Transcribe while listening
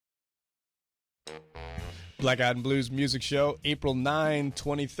Black Eyed and Blues Music Show, April 9,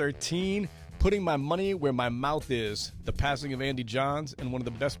 2013. Putting my money where my mouth is. The passing of Andy Johns, and one of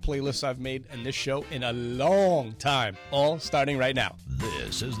the best playlists I've made in this show in a long time. All starting right now.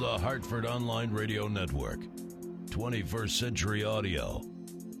 This is the Hartford Online Radio Network. 21st Century Audio.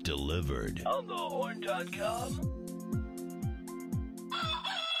 Delivered. On thehorn.com.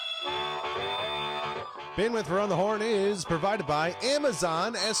 Bandwidth for On the Horn is provided by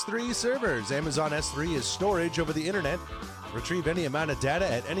Amazon S3 servers. Amazon S3 is storage over the internet. Retrieve any amount of data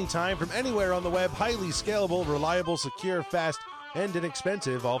at any time from anywhere on the web. Highly scalable, reliable, secure, fast, and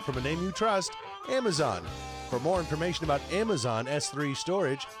inexpensive, all from a name you trust, Amazon. For more information about Amazon S3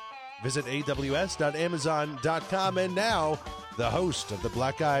 storage, visit aws.amazon.com. And now, the host of the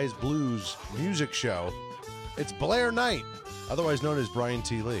Black Eyes Blues Music Show, it's Blair Knight, otherwise known as Brian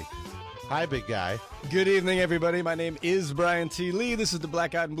T. Lee. Hi, big guy. Good evening, everybody. My name is Brian T. Lee. This is the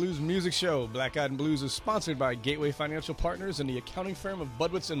Black Eyed and Blues Music Show. Black Eyed and Blues is sponsored by Gateway Financial Partners and the accounting firm of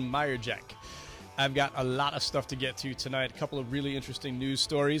Budwitz and Meyerjack. I've got a lot of stuff to get to tonight, a couple of really interesting news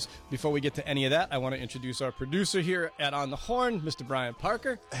stories. Before we get to any of that, I want to introduce our producer here at On the Horn, Mr. Brian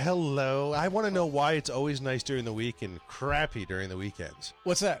Parker. Hello. I want to know why it's always nice during the week and crappy during the weekends.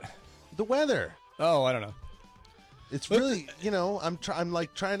 What's that? The weather. Oh, I don't know. It's really, I'm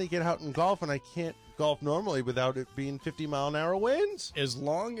like trying to get out and golf, and I can't golf normally without it being 50-mile-an-hour winds. As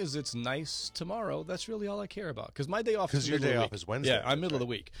long as it's nice tomorrow, that's really all I care about. Because my day off is your day middle of the off week. is Wednesday. Yeah, I'm middle of the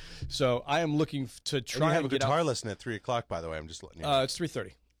week. So I am looking to try and you have and a get guitar out. lesson at 3 o'clock, by the way. I'm just letting you know. It's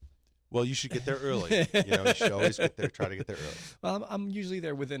 3:30. Well, you should get there early. You should always try to get there early. Well, I'm usually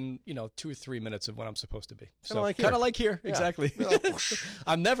there within 2 or 3 minutes of when I'm supposed to be. Kinda like here, Yeah. exactly.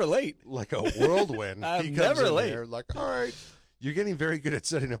 I'm never late. Like a whirlwind. I'm He comes never in late. there like, all right. You're getting very good at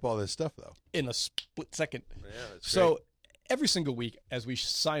setting up all this stuff, though. In a split second. Yeah, that's So every single week, as we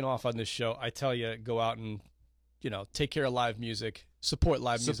sign off on this show, I tell you, go out and, take care of live music, support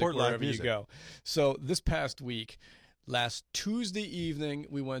live music wherever you go. So this past week, last Tuesday evening,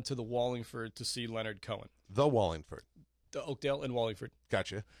 we went to the Wallingford to see Leonard Cohen. The Wallingford. The Oakdale and Wallingford.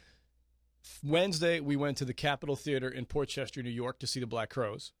 Gotcha. Wednesday, we went to the Capitol Theater in Port Chester, New York to see the Black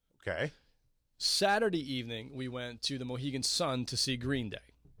Crowes. Okay. Saturday evening, we went to the Mohegan Sun to see Green Day.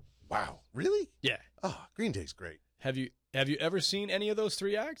 Wow. Really? Yeah. Oh, Green Day's great. Have you ever seen any of those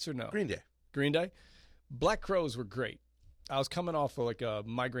three acts or no? Green Day. Green Day? Black Crowes were great. I was coming off of like a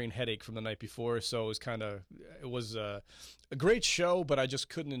migraine headache from the night before, so it was a great show, but I just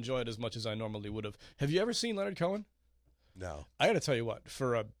couldn't enjoy it as much as I normally would have. Have you ever seen Leonard Cohen? No. I got to tell you what,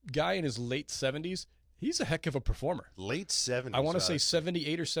 for a guy in his late 70s, he's a heck of a performer. Late 70s. I want to say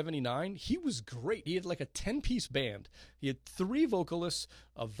 78 or 79. He was great. He had like a 10-piece band. He had 3 vocalists,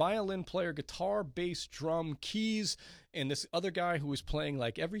 a violin player, guitar, bass, drum, keys, and this other guy who was playing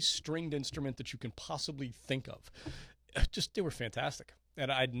like every stringed instrument that you can possibly think of. They were fantastic.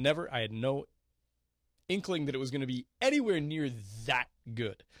 And I had no inkling that it was going to be anywhere near that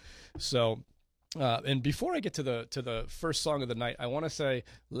good. So, and before I get to the first song of the night, I want to say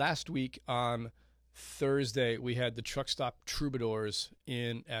last week on Thursday, we had the Truck Stop Troubadours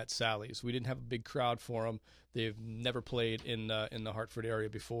in at Sally's. We didn't have a big crowd for them. They've never played in the Hartford area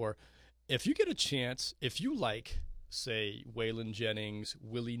before. If you get a chance, if you like, say, Waylon Jennings,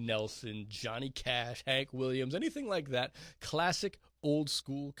 Willie Nelson, Johnny Cash, Hank Williams, anything like that, classic old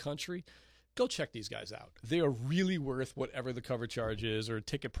school country, go check these guys out. They are really worth whatever the cover charge is or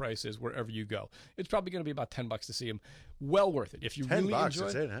ticket price is wherever you go. It's probably going to be about $10 to see them. Well worth it. If you really $10, enjoy,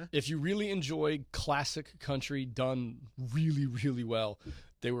 that's it, huh? If you really enjoy classic country done really, really well,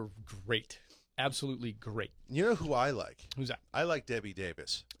 they were great. Absolutely great. You know who I like? Who's that? I like Debbie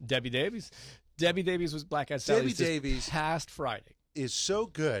Davis. Debbie Davies. Debbie Davies was Black Eyed Sally's Debbie Davies this past Friday. Is so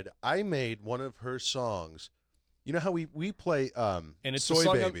good. I made one of her songs. You know how we play And it's Soy the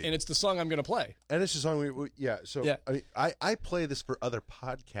song Baby. and it's the song I'm going to play. And it's a song we yeah. So Yeah. I mean, I play this for other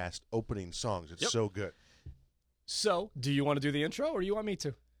podcast opening songs. It's so good. So, do you want to do the intro or do you want me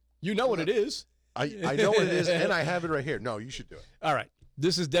to? You know what it is. I know what it is, and I have it right here. No, you should do it. All right.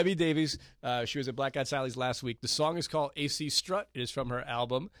 This is Debbie Davies. She was at Black Eyed Sally's last week. The song is called AC Strut. It is from her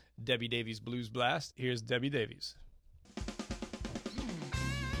album, Debbie Davies Blues Blast. Here's Debbie Davies.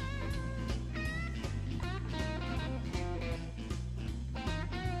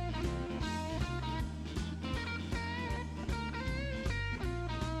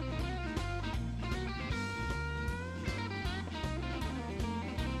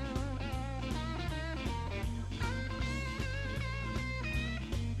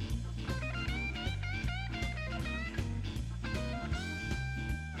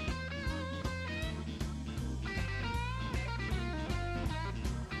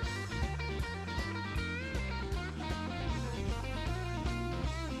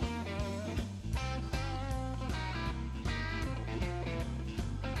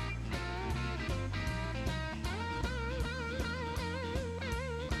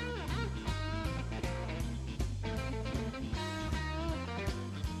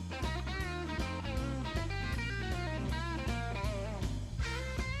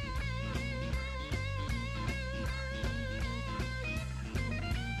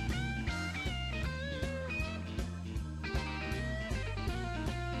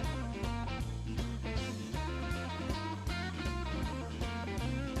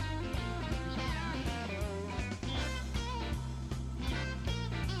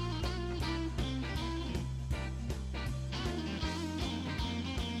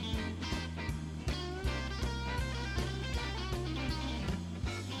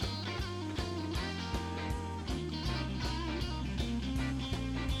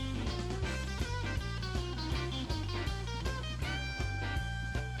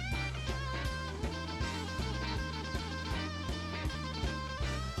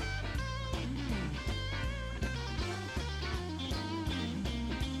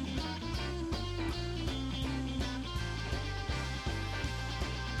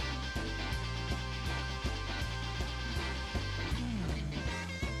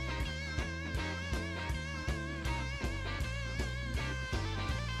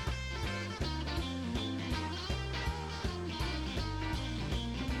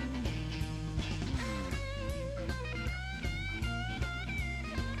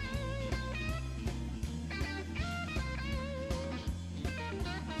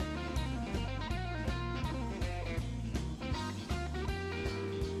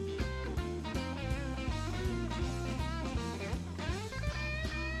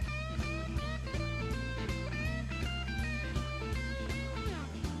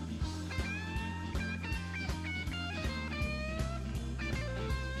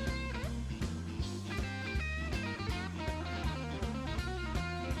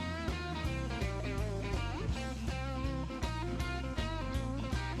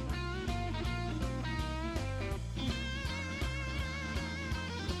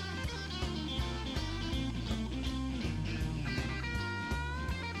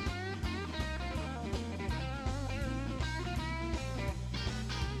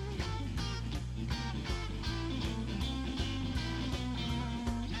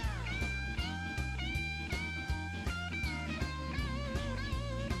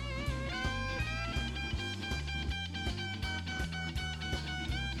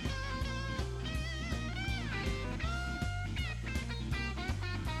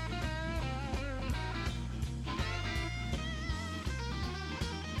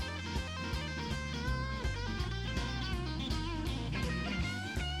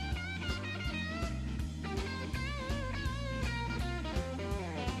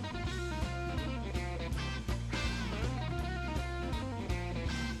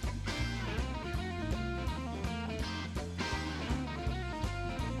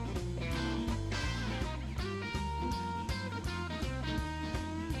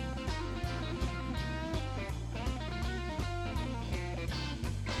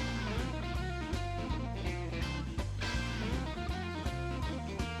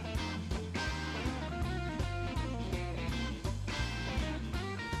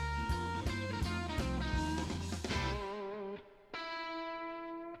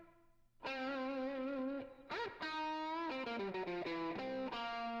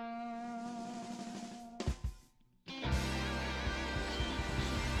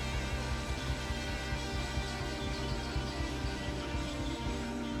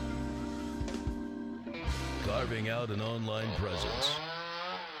 carving out an online presence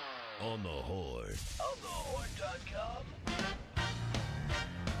on the Horn. OnTheHorn.com.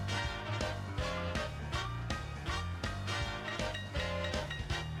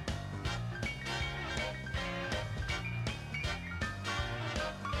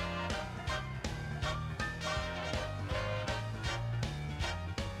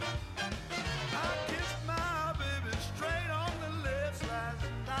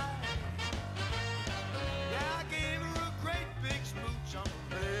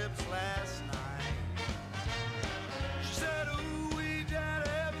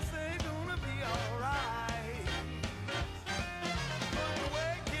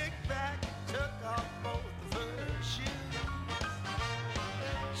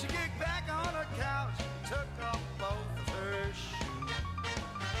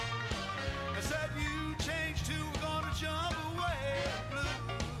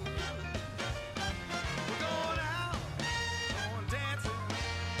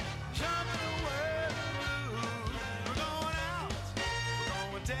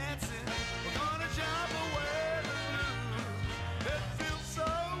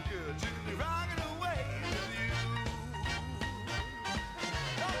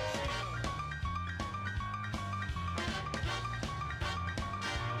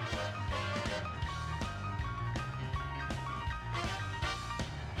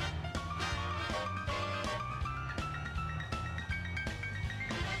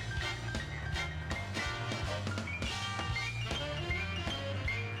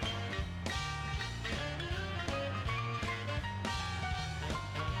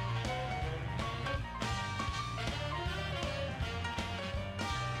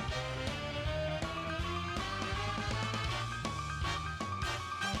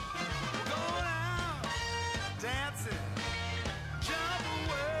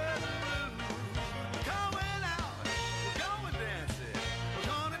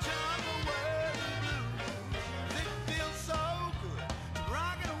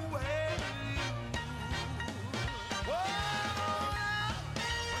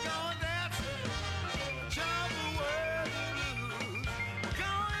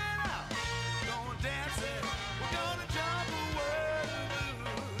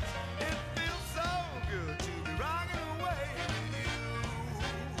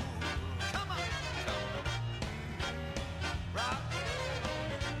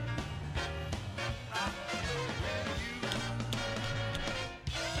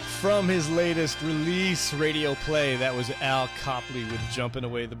 From his latest release, Radio Play, that was Al Copley with Jumping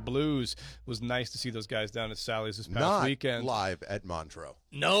Away the Blues. It was nice to see those guys down at Sally's this past weekend. Not live at Montreux.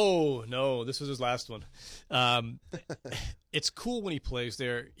 No, this was his last one. It's cool when he plays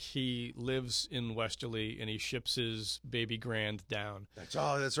there. He lives in Westerly, and he ships his baby grand down. That's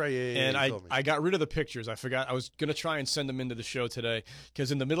right. Yeah, and I got rid of the pictures. I forgot. I was going to try and send them into the show today,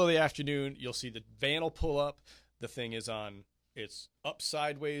 because in the middle of the afternoon, you'll see the van will pull up. The thing is on... It's up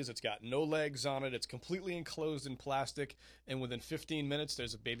sideways. It's got no legs on it. It's completely enclosed in plastic. And within 15 minutes,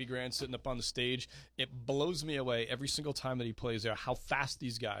 there's a baby grand sitting up on the stage. It blows me away every single time that he plays there, how fast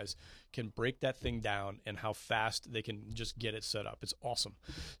these guys can break that thing down and how fast they can just get it set up. It's awesome.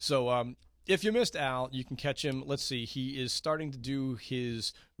 So if you missed Al, you can catch him. Let's see. He is starting to do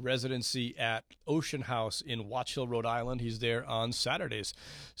his residency at Ocean House in Watch Hill, Rhode Island. He's there on Saturdays.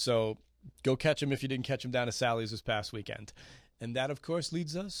 So go catch him if you didn't catch him down at Sally's this past weekend. And that, of course,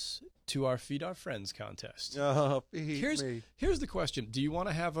 leads us to our Feed Our Friends contest. Oh, here's the question. Do you want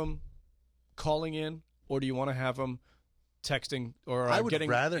to have them calling in, or do you want to have them texting? Or I would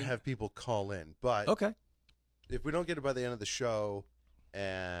rather have people call in. But okay, if we don't get it by the end of the show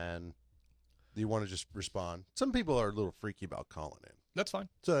and you want to just respond, some people are a little freaky about calling in. That's fine.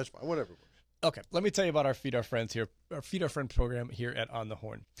 So that's fine. Whatever. Okay, let me tell you about our Feed Our Friends here, our Feed Our Friend program here at On the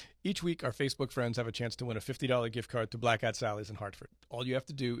Horn. Each week, our Facebook friends have a chance to win a $50 gift card to Black Hat Sally's in Hartford. All you have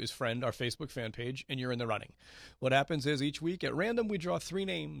to do is friend our Facebook fan page, and you're in the running. What happens is each week, at random, we draw 3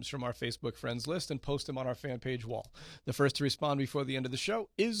 names from our Facebook friends list and post them on our fan page wall. The first to respond before the end of the show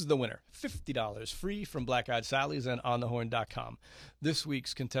is the winner. $50 free from Black Eyed Sally's and OnTheHorn.com. This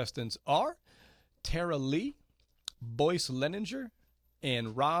week's contestants are Tara Lee, Boyce Leninger,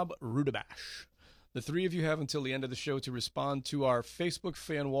 and Rob Rudabash. The 3 of you have until the end of the show to respond to our Facebook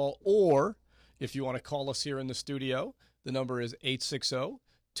fan wall, or if you want to call us here in the studio, the number is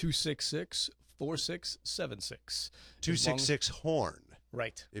 860-266-4676. 266 Horn.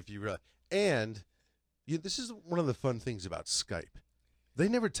 Right. If you and this is one of the fun things about Skype. They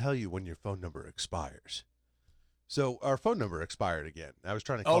never tell you when your phone number expires. So our phone number expired again. I was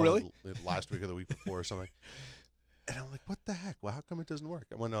trying to call it last week or the week before or something. And I'm like, what the heck? Well, how come it doesn't work?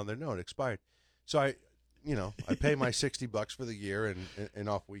 I went on there. No, it expired. So I pay my $60 for the year and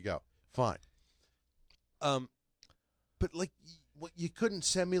off we go. Fine. But like, what, you couldn't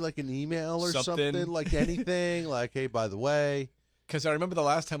send me like an email or something like anything like, hey, by the way. Because I remember the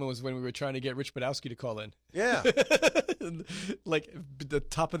last time it was when we were trying to get Rich Badowski to call in. Yeah. Like the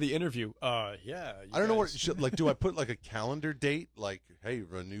top of the interview. Yeah. I don't know what, do I put like a calendar date? Like, hey,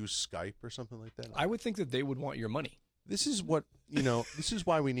 renew Skype or something like that? I would think that they would want your money. This is what, this is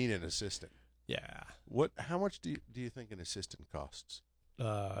why we need an assistant. Yeah. How much do you think an assistant costs?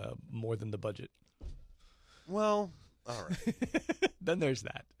 More than the budget. Well, all right. Then there's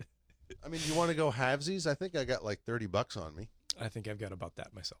that. I mean, you want to go halvesies? I think I got like $30 on me. I think I've got about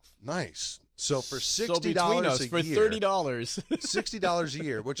that myself. Nice. So for $60 for a year, $30, $60 a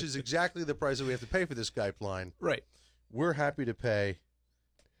year, which is exactly the price that we have to pay for this Skype line. Right. We're happy to pay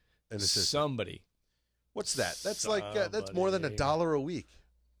an assistant. Somebody. What's that? That's like that's more than $1 a week,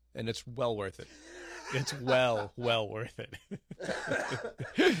 and it's well worth it. It's well worth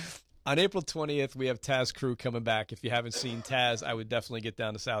it. On April 20th, we have Taz Crew coming back. If you haven't seen Taz, I would definitely get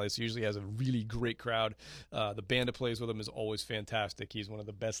down to Sally's. He usually has a really great crowd. The band that plays with him is always fantastic. He's one of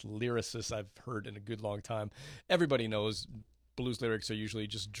the best lyricists I've heard in a good long time. Everybody knows blues lyrics are usually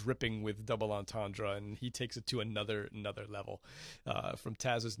just dripping with double entendre, and he takes it to another level. From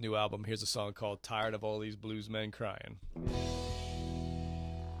Taz's new album, here's a song called Tired of All These Blues Men Crying.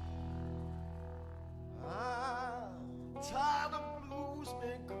 I'm tired of blues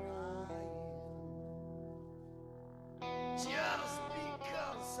men crying. Just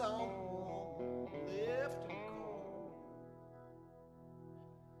because someone left them cold.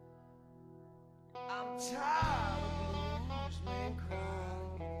 I'm tired of blues men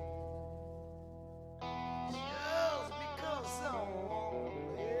crying. Just because someone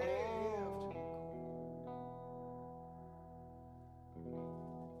left them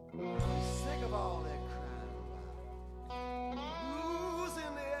cold. I'm sick of all that crying about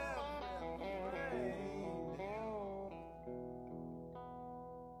losing everything.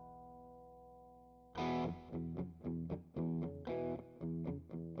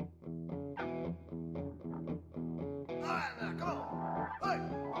 All right, now, come on. Hey.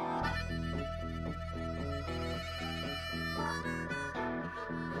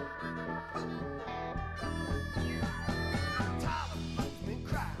 I'm tired of blues men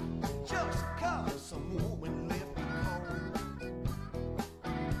crying just 'cause some woman left me cold.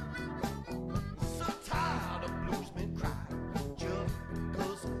 So tired of blues men crying just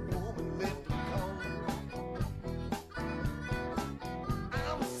 'cause some woman left me cold.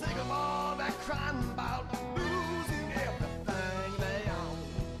 I'm sick of all that crying about losing everything they own.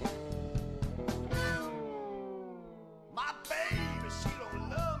 My baby, she don't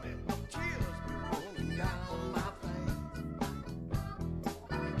love me. Tears be rolling down my face.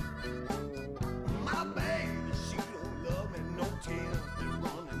 My baby, she don't love me. No tears be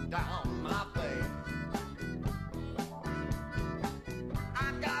running down my face. I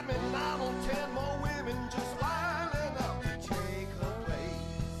got me 9 or 10 more women just lining up to take her place.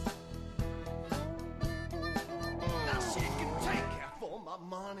 Now she can take half of my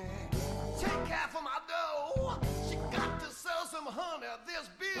money, take half of my dough. She got to sell some honey. There's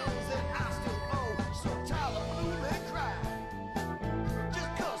bills that I still owe. So tired of blue men cry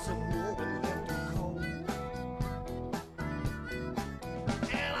just 'cause some woman left them cold.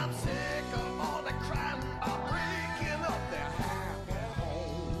 And I'm sick of all the crying about breaking up their happy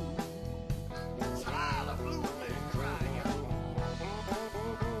home. Tired of blue men crying.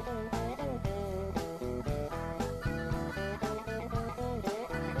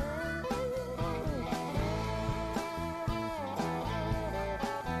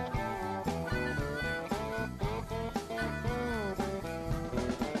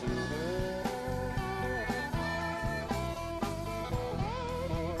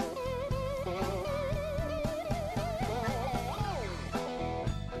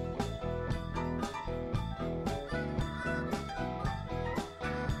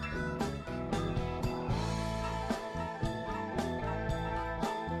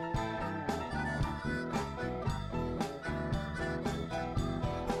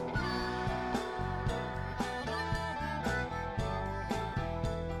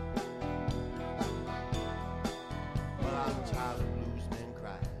 But I'm tired of blues men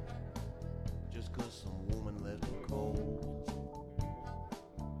crying just 'cause some woman left them cold.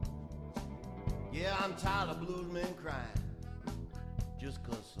 Yeah, I'm tired of blues men crying just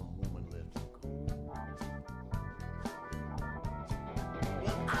 'cause some woman left them cold.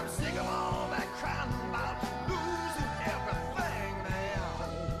 Well, I'm sick of all that crying about losing everything they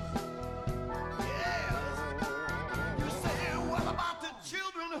own. Yes. You say, what about the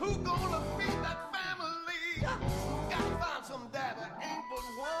children who gonna feed that family?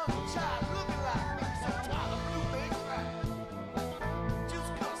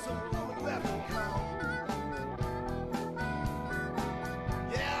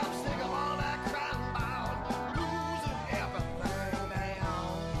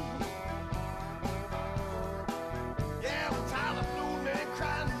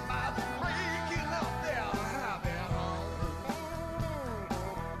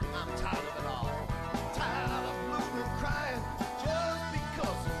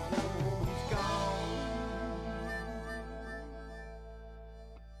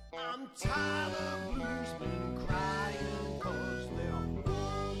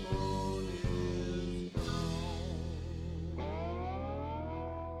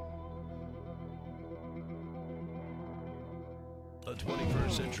 A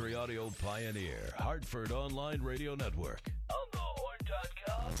 21st Century Audio pioneer. Hartford Online Radio Network. On the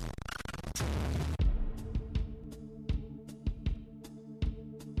horn.com.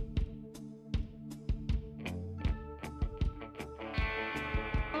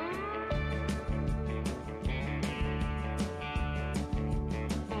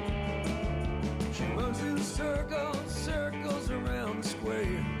 She runs in circles, circles around the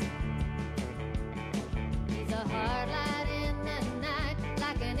square. He's a hard light in the night,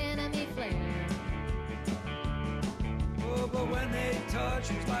 like an enemy flare. Oh, but when they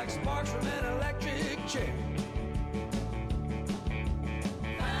touch, it's like sparks from an electric chair.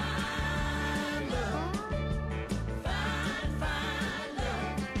 Find love, find love,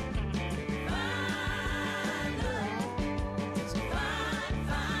 find love, it's find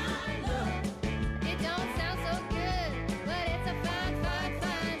love. It don't sound so good, but it's a fine love.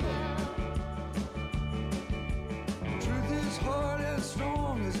 Truth is hard and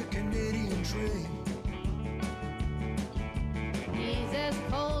strong as a Canadian train. He's as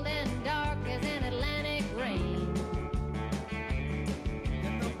cold and dark as an Atlantic rain.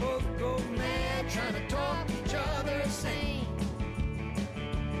 And they both go mad trying to talk each other sane.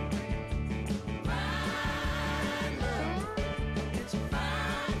 Find love, it's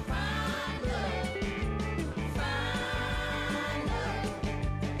find love. Find love,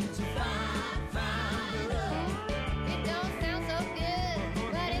 it's find love. It don't sound so good,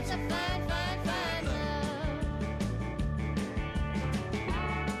 but it's a fine love.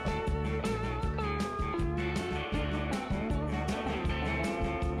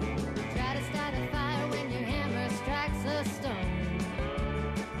 Try to start a fire when your hammer strikes a stone.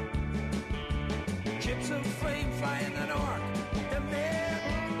 Chips of flame fly in an arc. The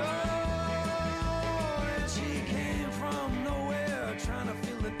man, oh, and she came from nowhere, trying to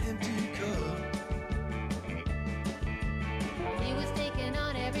fill an empty cup. He was taking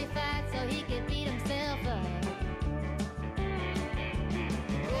on every fight so he could beat himself up.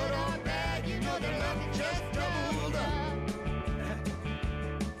 Good or bad, you know the love just doubled up.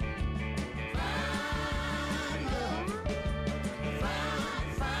 Find love,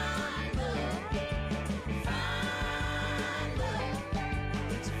 find love, find love,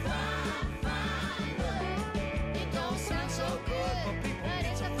 it's find love. It don't sound so good, but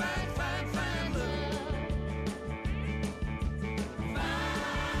it's a fine love. Find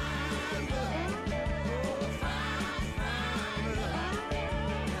love, oh, find love.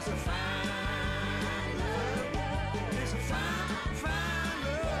 It's a fine love, it's a fine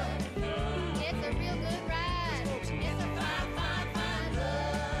love. It's a real good ride. It's a fine love.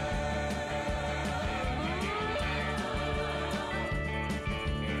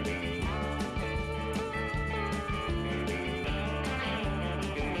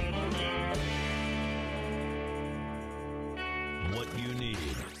 What you need.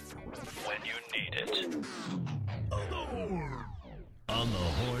 When you need it. On the horn. On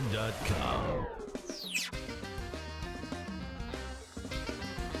thehorn.com.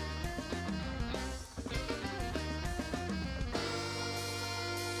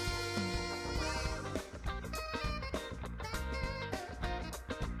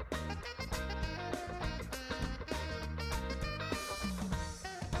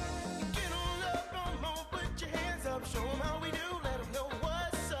 Get on up, come on, put your hands up, show 'em how we do, let 'em know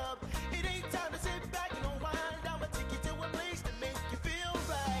what's up. It ain't time to sit back and unwind, I'ma take you to a place to make you feel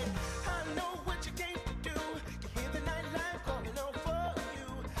right. I know what you came to do, you hear the nightlife calling out for you.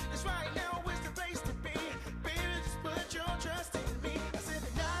 It's right now, it's the place to be, baby, just put your trust in me. I said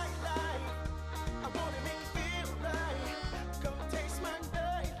the nightlife, I wanna make you feel right, come taste my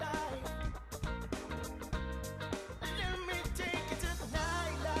nightlife. Let me take you to the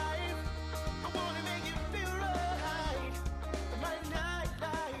nightlife. I wanna make you feel right. My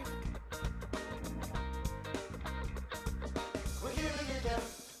nightlife. We're here to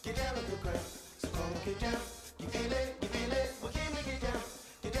get down on the ground. So come on, get down. You feel it, you feel it. We're here to get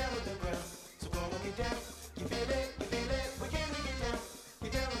down on the ground. So come on, get down. You feel it, you feel it. We're here to get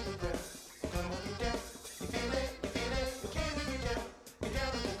down on the ground. Come on, get down. You feel it, you feel it. We're here to get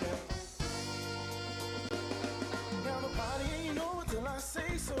down on the ground. Now the party ain't over till I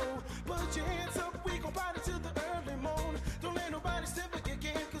say so. Put your hands up, we gon' party till the early morn. Don't let nobody step in your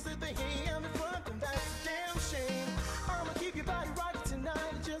game, 'cause if they ain't out in front, then that's a damn shame. I'ma keep your body right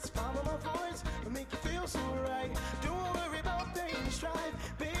tonight. Just follow my voice and make you feel so right. Don't worry about pain and strife.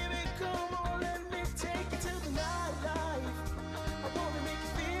 Baby, come on, let me take you to the nightlife. I wanna make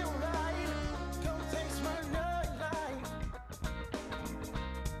you feel right. Come taste my nightlife.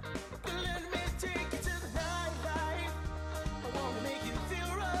 Let me take you to the nightlife. I wanna make you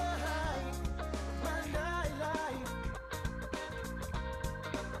feel right.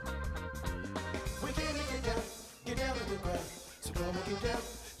 get down.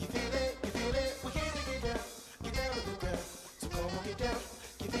 You feel it, you feel it. We came to get down. Get down to the ground. So come on, get down.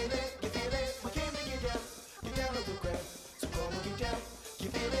 You feel it, you feel it. We came to get down. Get down to the ground. So come on, get down. You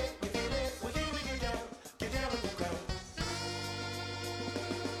feel it, you feel it. We came to get down. Get down to the ground.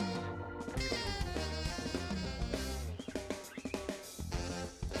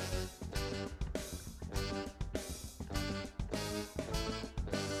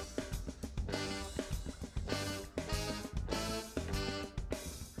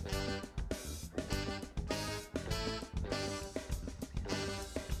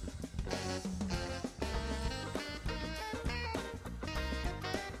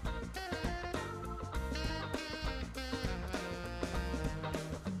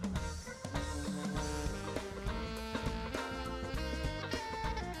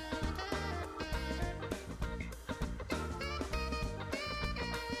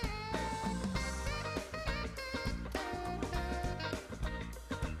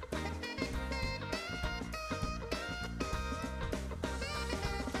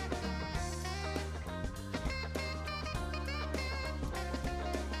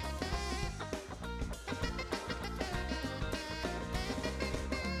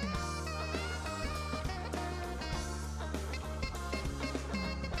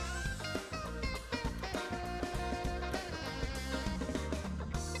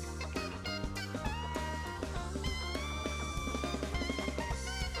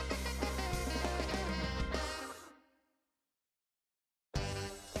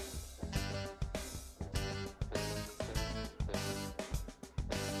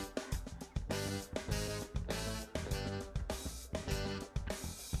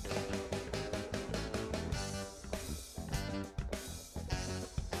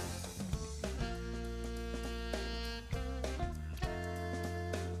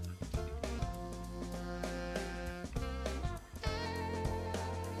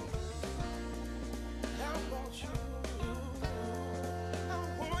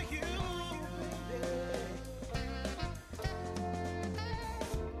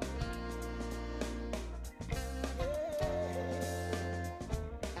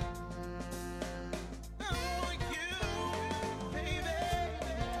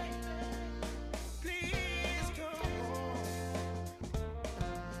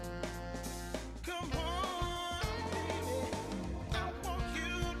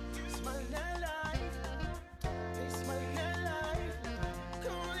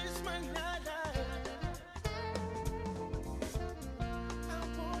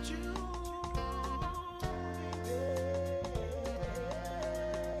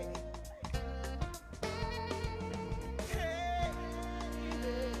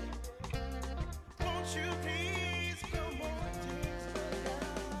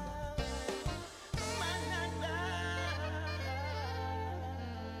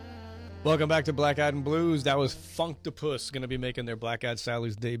 Welcome back to Black Eyed and Blues. That was Funktopus, going to be making their Black Eyed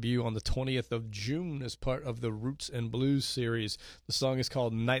Sally's debut on the 20th of June as part of the Roots and Blues series. The song is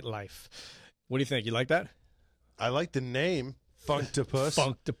called Nightlife. What do you think? You like that? I like the name, Funktopus.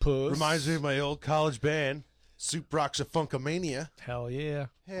 Funktopus. Reminds me of my old college band, Soup Rocks of Funkomania. Hell yeah.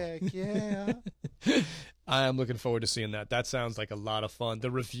 Heck yeah. I am looking forward to seeing that. That sounds like a lot of fun.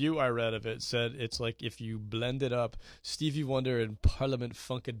 The review I read of it said it's like if you blended up Stevie Wonder and Parliament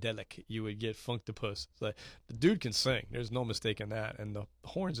Funkadelic, you would get Funktopus. It's like, the dude can sing. There's no mistaking that. And the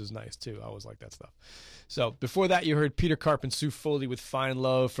horns is nice, too. I always like that stuff. So before that, you heard Peter Karp and Sue Foley with Fine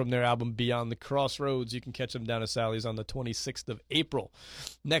Love from their album Beyond the Crossroads. You can catch them down at Sally's on the 26th of April.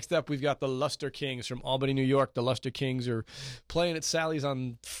 Next up, we've got the Luster Kings from Albany, New York. The Luster Kings are playing at Sally's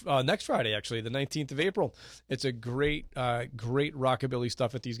on next Friday, actually, the 19th of April. It's a great rockabilly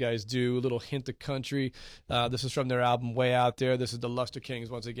stuff that these guys do. A little hint of country. This is from their album Way Out There. This is the Luster Kings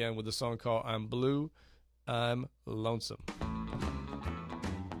once again with the song called I'm Blue, I'm Lonesome.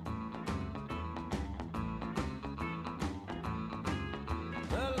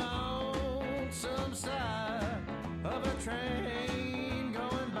 The lonesome side of a train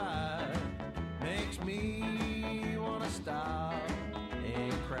going by makes me want to stop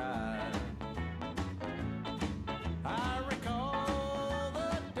and cry. I recall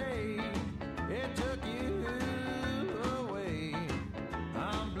the day it took you away.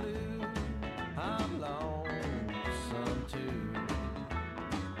 I'm blue, I'm lonesome too.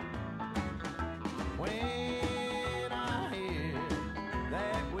 When I hear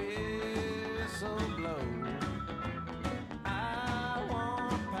that whistle blow, I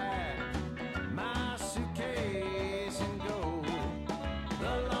want to pack my suitcase and go.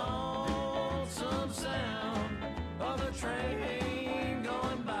 The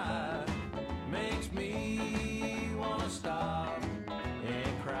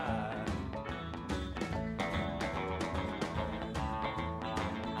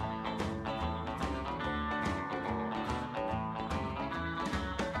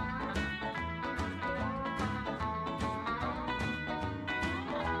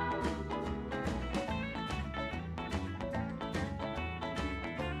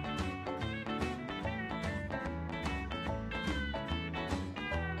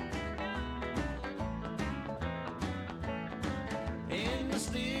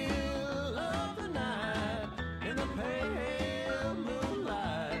still of the night, in the pale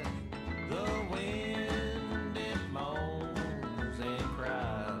moonlight, the wind it moans and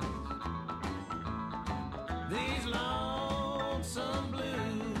cries. These lonesome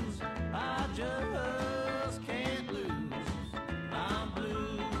blues I just can't lose. I'm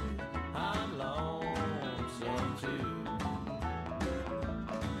blue, I'm lonesome too.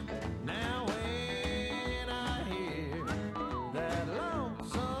 Now when I hear that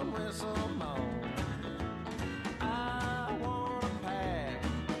lonesome whistle moan, I wanna pack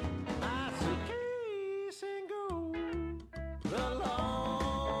my suitcase and go. The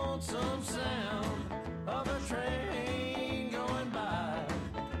lonesome sound of a train going by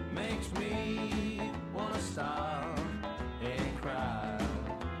makes me wanna stop and cry.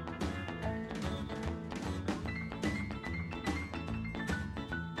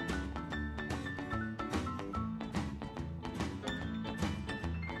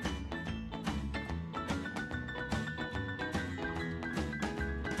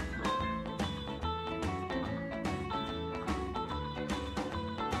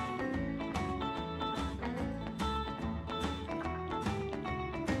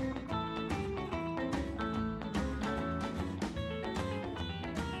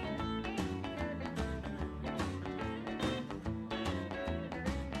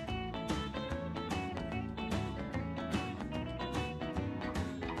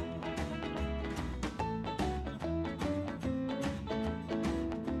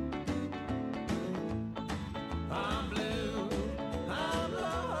 I'm blue, I'm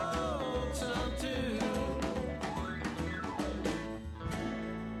lonesome too.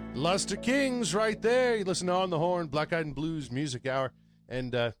 Luster Kings right there. You listen to On the Horn, Black Eyed and Blues Music Hour,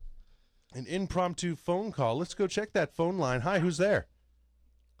 and an impromptu phone call. Let's go check that phone line. Hi, who's there?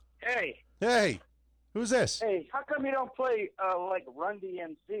 Hey, Hey, who's this? hey, how come you don't play like Run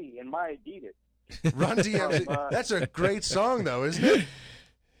DMC in my Adidas? Run DMC. That's a great song, though, isn't it?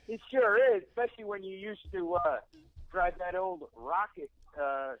 It sure is, especially when you used to drive that old rocket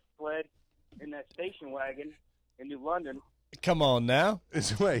sled in that station wagon in New London. Come on now.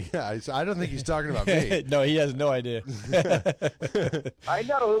 Wait, yeah, I don't think he's talking about me. No, he has no idea. I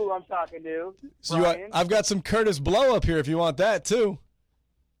know who I'm talking to, So you want, Brian, I've got some Curtis Blow up here if you want that too.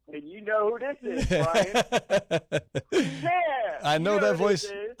 and you know who this is, Brian. Yeah, I know you that who voice.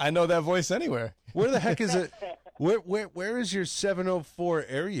 this is. I know that voice anywhere. Where the heck is it? Where is your 704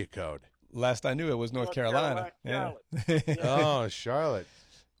 area code? Last I knew, it was North North Carolina. Carolina, Yeah. Oh, Charlotte.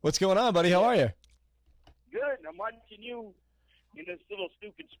 What's going on, buddy? How are you? Good. I'm watching you in this little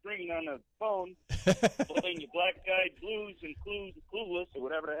stupid screen on the phone, playing your Black Eyed Blues and Clueless or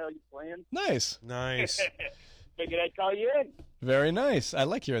whatever the hell you're playing. Nice. Nice. Figured I'd call you in. Very nice. I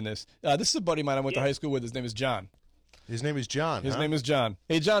like hearing this. This is a buddy of mine I went to high school with. His name is John. His name is John. His huh? name is John.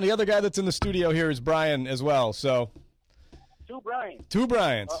 Hey, John, the other guy that's in the studio here is Brian as well. So, Two Brian. two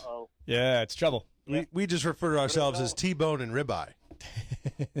Bryans. Uh-oh. Yeah, it's trouble. We just refer to ourselves as T-bone and ribeye.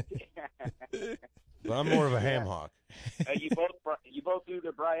 But I'm more of a ham hock. You both do the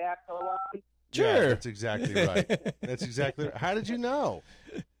Bryaxo line? Sure. Yeah, that's exactly right. That's exactly right. How did you know?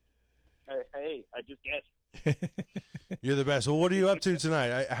 Hey, I just guessed. You're the best. Well, what are you up to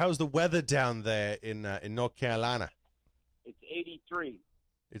tonight? How's the weather down there in North Carolina? It's 83.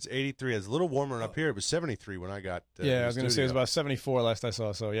 It's 83. It's a little warmer up here. It was 73 when I got. Yeah, I was going to say it was about 74 last I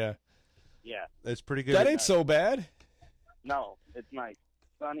saw. So, yeah. Yeah. That's pretty good. That ain't so bad. No, it's nice.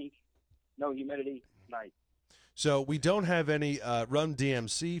 Sunny. No humidity. Nice. So we don't have any Run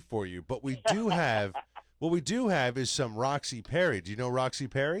DMC for you, but we do have. What we do have is some Roxy Perry. Do you know Roxy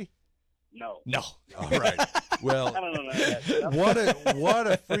Perry? No. No. All right. Well, I don't know that stuff. what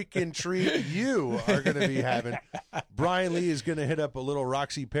a freaking treat you are going to be having. Brian Lee is going to hit up a little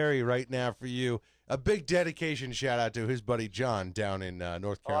Roxy Perry right now for you. A big dedication shout out to his buddy John down in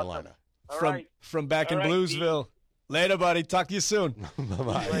North Carolina. All From right. from back All in right, Bluesville. Later, buddy. Talk to you soon.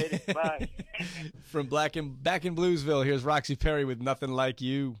 Bye-bye. Later. Bye. From back in Bluesville, here's Roxy Perry with Nothing Like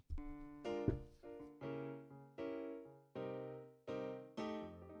You.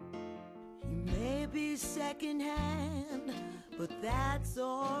 He may be secondhand, but that's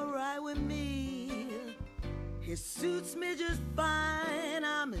alright with me. He suits me just fine,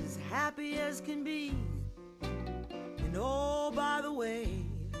 I'm as happy as can be. And oh, by the way,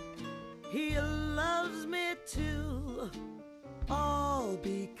 he loves me too. All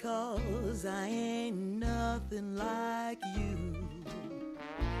because I ain't nothing like you.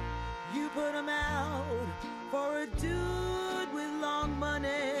 You put him out for a dude with long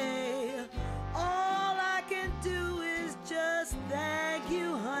money. All I can do is just thank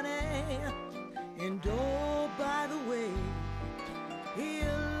you, honey. And oh, by the way, he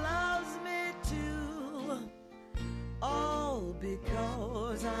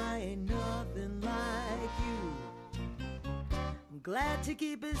 'cause I ain't nothing like you. I'm glad to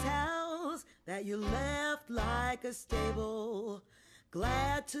keep his house that you left like a stable.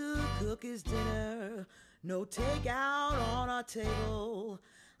 Glad to cook his dinner, no takeout on our table.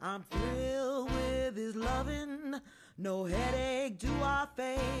 I'm thrilled with his loving, no headache do I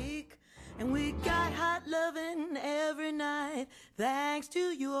fake. And we got hot loving every night, thanks to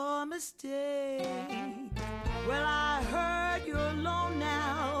your mistake. Well, I heard you're alone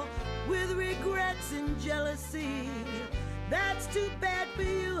now, with regrets and jealousy. That's too bad for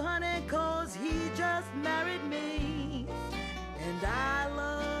you, honey, 'cause he just married me. And I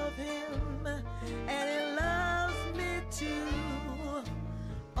love him, and he loves me too.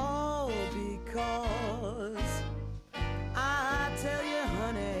 All because I tell you,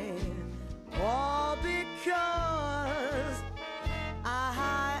 honey, all because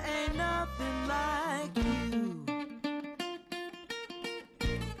I ain't nothing like you.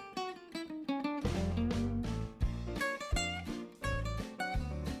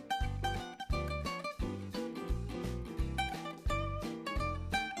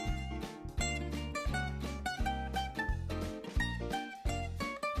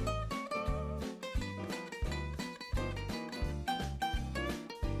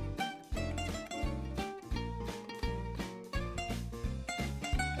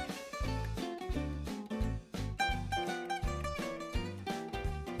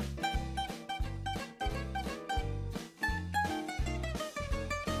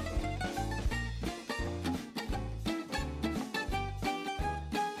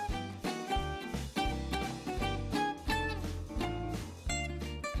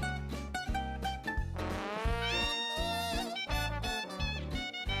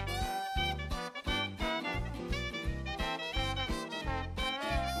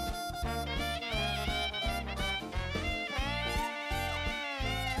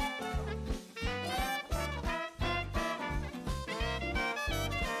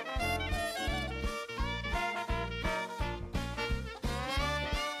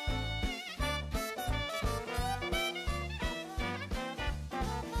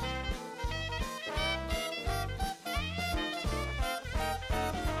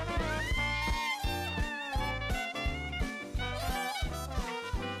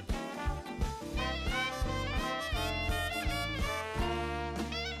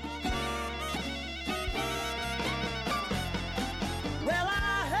 Well,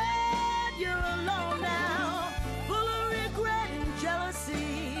 I heard you're alone now, full of regret and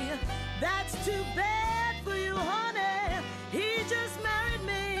jealousy. That's too bad for you, honey. He just married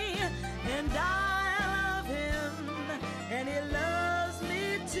me, and I love him, and he loves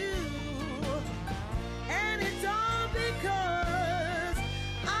me too. And it's all because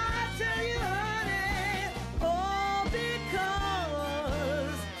I tell you, honey, all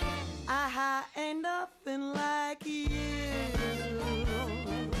because I ain't nothing like you.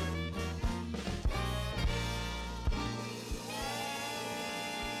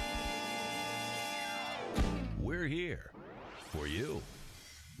 We're here for you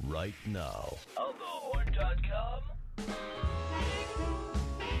right now. On thehorn.com.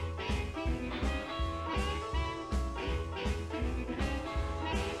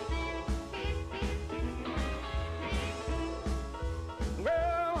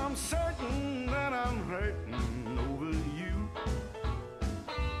 Well, I'm certain that I'm hurting over you.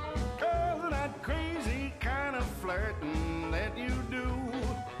 'Cause of that crazy kind of flirting that you do.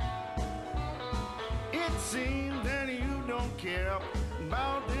 It seems that you don't care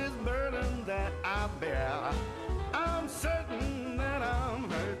about this burden that I bear. I'm certain that I'm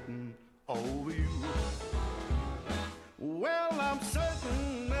hurting over you. Well, I'm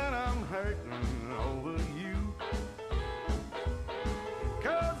certain that I'm hurting over you.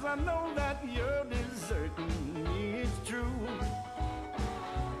 'Cause I know that you're deserting me, it's true.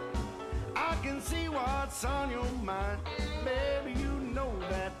 I can see what's on your mind, baby, you know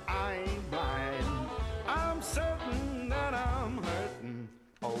that I ain't blind. I'm certain that I'm hurting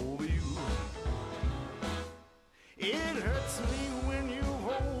over you. It hurts me when you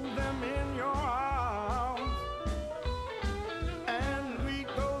hold them in your arms and greet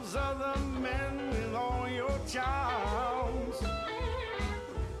those other men with all your charms.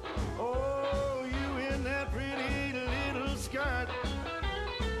 Oh, you in that pretty little skirt,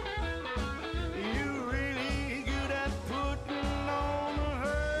 you really good at putting on a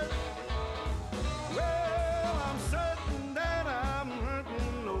hurt. Well, I'm certain that I'm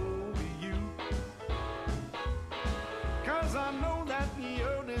hurting over you. 'Cause I know that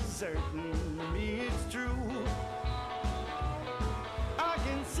you're deserting me, it's true. I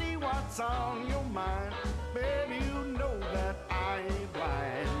can see what's on your mind, baby, you know that I ain't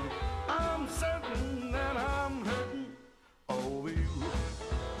blind.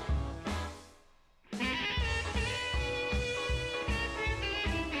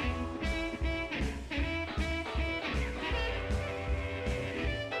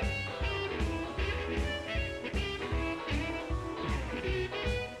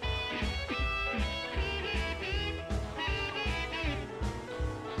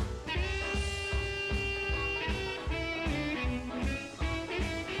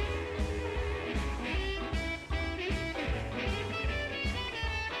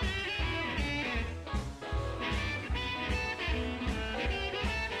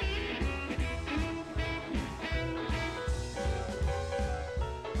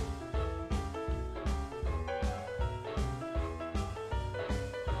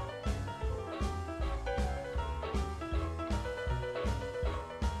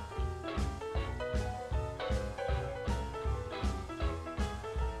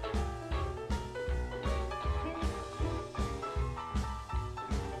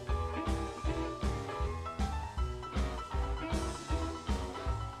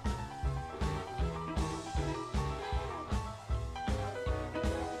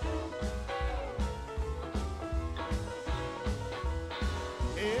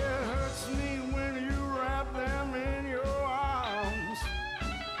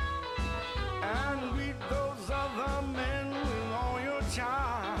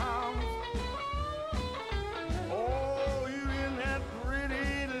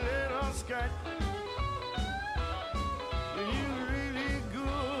 right. You're really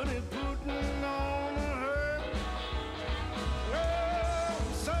good at putting on a hurt. Well,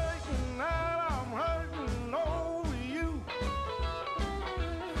 I'm certain that I'm hurting over you.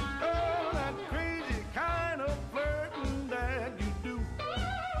 Oh, that crazy kind of flirting that you do.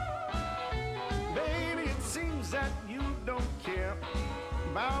 Baby, it seems that you don't care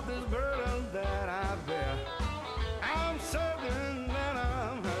about this burden that I bear. I'm certain that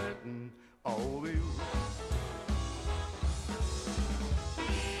I'm hurting over you.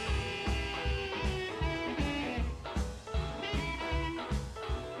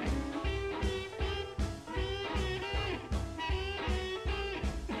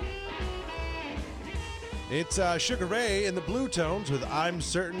 It's Sugar Ray and the Blue Tones with I'm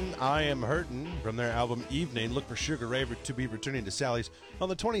Certain I Am Hurtin' from their album Evening. Look for Sugar Ray to be returning to Sally's on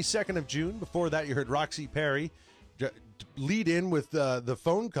the 22nd of June. Before that, you heard Roxy Perry lead in with the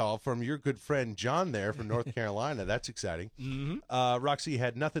phone call from your good friend John there from North Carolina. That's exciting. Mm-hmm. Roxy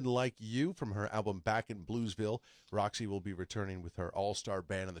had Nothing Like You from her album Back in Bluesville. Roxy will be returning with her all-star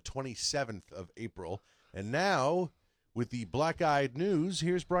band on the 27th of April. And now, with the Black Eyed News,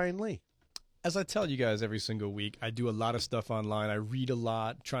 here's Brian Lee. As I tell you guys every single week, I do a lot of stuff online. I read a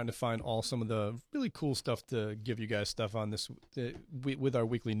lot, trying to find all some of the really cool stuff to give you guys stuff on this with our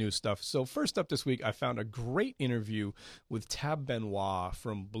weekly news stuff. So first up this week, I found a great interview with Tab Benoit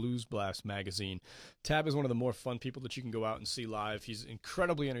from Blues Blast magazine. Tab is one of the more fun people that you can go out and see live. He's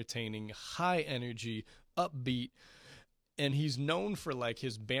incredibly entertaining, high energy, upbeat, and he's known for like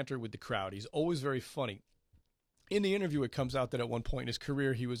his banter with the crowd. He's always very funny. In the interview, it comes out that at one point in his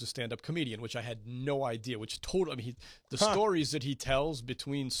career, he was a stand-up comedian, which I had no idea, the stories that he tells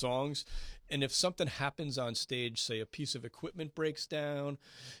between songs, and if something happens on stage, say a piece of equipment breaks down,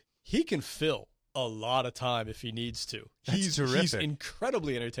 he can fill a lot of time if he needs to. That's terrific. He's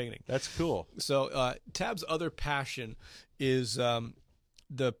incredibly entertaining. That's cool. So Tab's other passion is the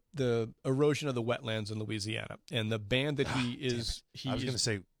erosion of the wetlands in Louisiana, and the band that he is. I was going to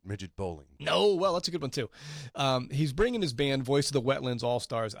say midget bowling. No, well, that's a good one too. He's bringing his band, Voice of the Wetlands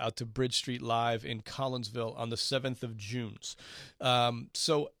All-Stars, out to Bridge Street Live in Collinsville on the 7th of June.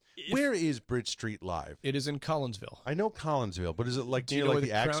 Where is Bridge Street Live? It is in Collinsville. I know Collinsville, but is it like Do you near know like where the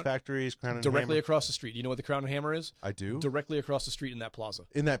the Axe Crown- Factories? Crown and Directly Hammer? across the street. You know what the Crown and Hammer is? I do. Directly across the street in that plaza.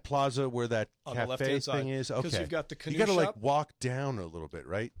 In that plaza where that On the cafe left-hand side. thing is? Okay. Because you've got the canoe You got to like shop. walk down a little bit,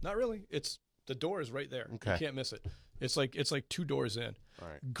 right? Not really. The door is right there. Okay. You can't miss it. It's like 2 doors in. All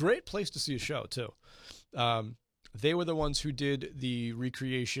right. Great place to see a show too. They were the ones who did the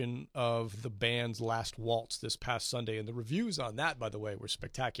recreation of the band's Last Waltz this past Sunday, and the reviews on that, by the way, were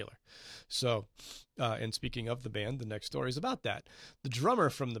spectacular. So, and speaking of the band, the next story is about that. The drummer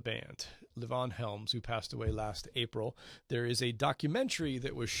from the band, Levon Helms, who passed away last April, there is a documentary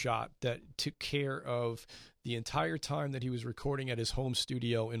that was shot that took care of the entire time that he was recording at his home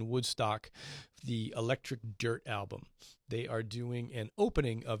studio in Woodstock, the Electric Dirt album. They are doing an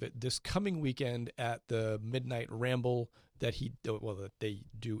opening of it this coming weekend at the Midnight Ramble that they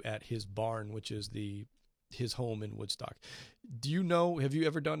do at his barn, which is his home in Woodstock. Do you know, have you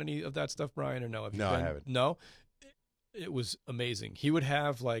ever done any of that stuff, Brian, or no? No, I haven't. No? It was amazing. He would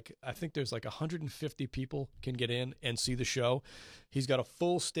have I think there's 150 people can get in and see the show. He's got a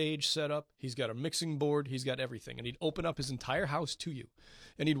full stage set up. He's got a mixing board. He's got everything. And he'd open up his entire house to you.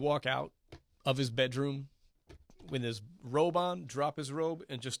 And he'd walk out of his bedroom with his robe on, drop his robe,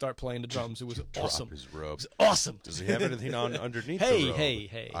 and just start playing the drums. It was awesome. Drop his robe. It was awesome. Does he have anything on underneath Hey, the robe?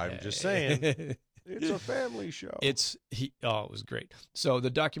 hey. I'm just saying. It's a family show. It was great. So the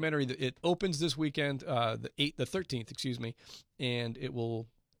documentary, it opens this weekend, the 13th, and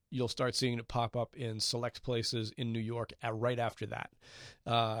you'll start seeing it pop up in select places in New York right after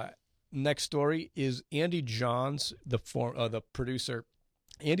that. Next story is Andy Johns, the producer.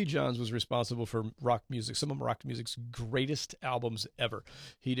 Andy Johns was responsible for rock music, some of rock music's greatest albums ever.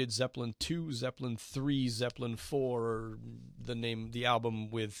 He did Zeppelin 2, Zeppelin 3, Zeppelin 4, the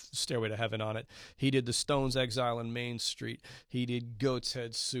album with Stairway to Heaven on it. He did the Stones' Exile on Main Street. He did Goat's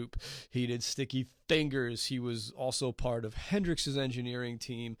Head Soup. He did Sticky Fingers. He was also part of Hendrix's engineering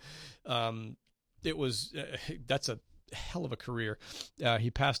team. That's a hell of a career.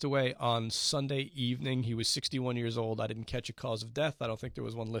 He passed away on Sunday evening. He was 61 years old. I didn't catch a cause of death. I don't think there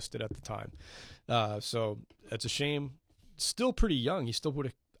was one listed at the time. So that's a shame. Still pretty young.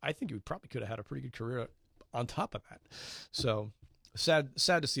 I think he probably could have had a pretty good career on top of that. So sad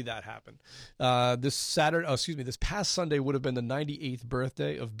to see that happen. This past Sunday would have been the 98th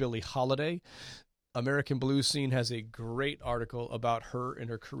birthday of Billie Holiday. American Blues Scene has a great article about her and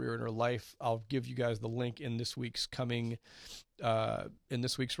her career and her life. I'll give you guys the link in this week's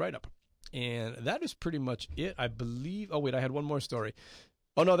write-up. And that is pretty much it, I believe. Oh, wait, I had one more story.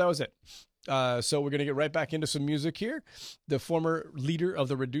 Oh, no, that was it. So we're going to get right back into some music here. The former leader of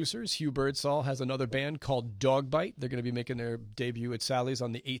the Reducers, Hugh Birdsall, has another band called Dogbite. They're going to be making their debut at Sally's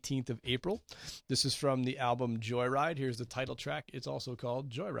on the 18th of April. This is from the album Joyride. Here's the title track. It's also called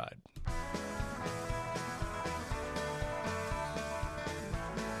Joyride.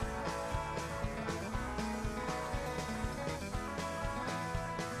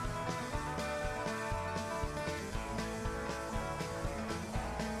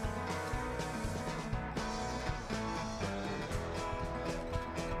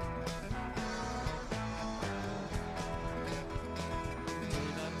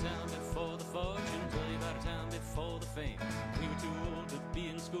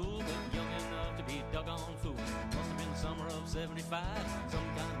 Some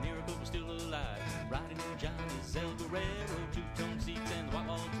kind of miracle was still alive. Riding in Johnny's Eldorado, two-tone seats and white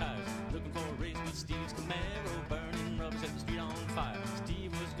wall tires. Looking for a race with Steve's Camaro, burning rubber, set the street on fire.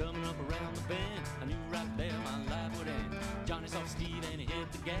 Steve was coming up around the bend. I knew right there my life would end. Johnny saw Steve and he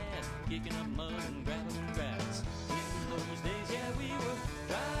hit the gas, kicking up mud and gravel and grass. In those days, yeah, we were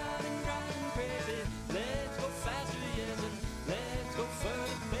driving crazy. Let's go faster, yes, and let's go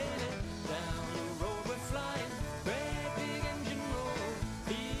further, baby. Down the road we're flying.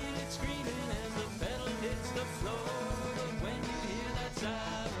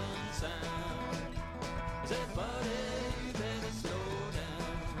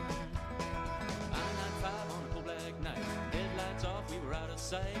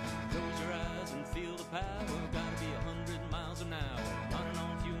 Sight. Close your eyes and feel the power. Gotta be 100 miles an hour. Running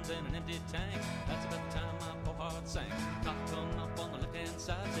on fumes and an empty tank. That's about the time my poor heart sank. Cop come up on the left-hand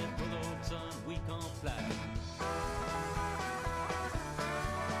side. Said, pull over, son, we come fly.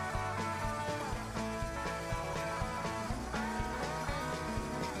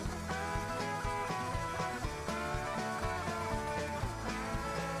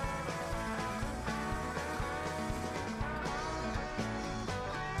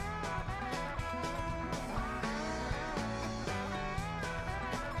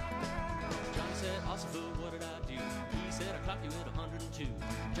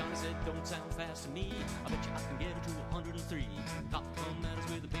 Johnny said, don't sound fast to me. I bet you I can get it to 103. Cop come at us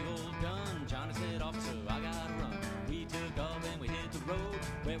with a big old gun. Johnny said, officer, I gotta run. We took off and we hit the road.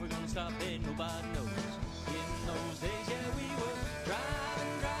 Where we're gonna stop, there nobody knows. In those days, yeah, we were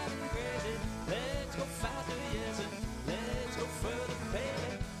driving crazy. Let's go faster, yes, and let's go further,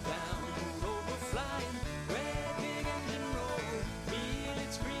 baby. Down the road we're flying. Red big engine roll. Feel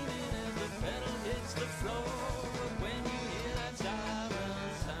it screaming as the pedal hits the floor. When you hear that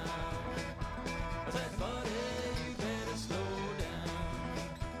siren sound, I said, buddy, you better slow down.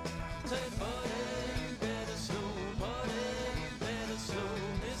 I said, buddy, you better slow. Buddy, you better slow.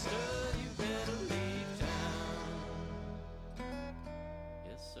 Mister, you better leave town.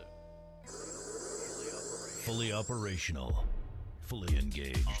 Yes, sir. Fully operational. Fully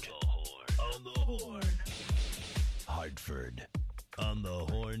engaged. On the horn. Hartford.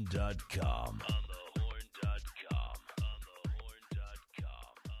 OnTheHorn.com.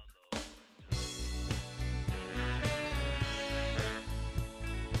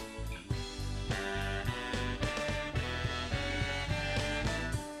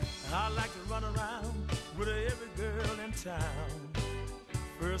 I like to run around with every girl in town.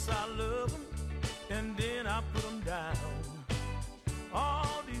 First I love them, and then I put them down.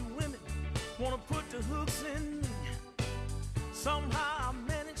 All these women wanna put the hooks in me. Somehow I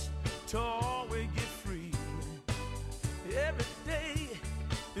manage to always get free. Every day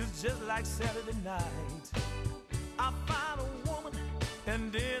is just like Saturday night. I find a woman,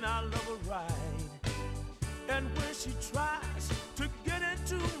 and then I love her right. And when she tries to get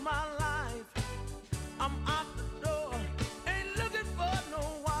into my life, I'm out the door, ain't looking for no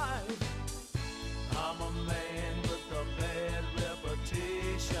wife. I'm a man with a bad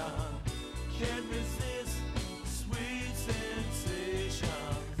reputation, can't resist sweet sensations.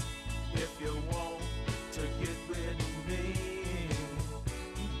 If you want to get rid of me,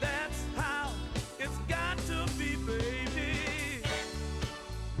 that's how it's got to be, baby.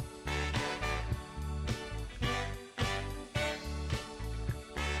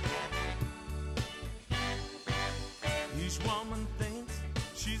 Each woman thinks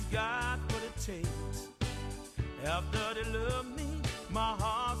she's got what it takes. After they love me, my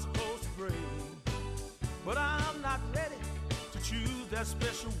heart's supposed to break. But I'm not ready to choose that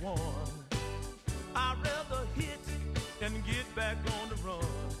special one. I'd rather hit and get back on the run.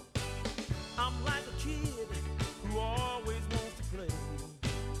 I'm like a kid who always wants to play.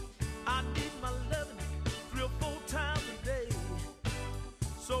 I need my loving 3 or 4 times a day.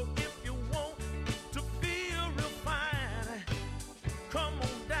 So if you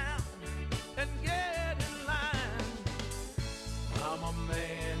I'm a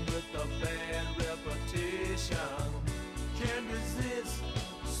man with a bad reputation. Can't resist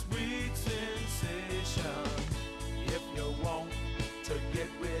sweet sensation. If you want to get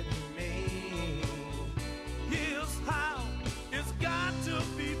with me, here's how it's got to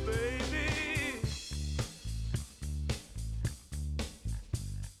be, baby.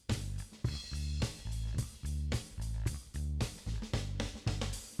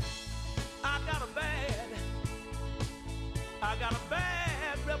 I got a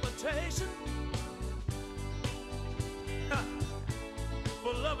bad reputation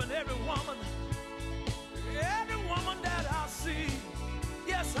for loving every woman that I see.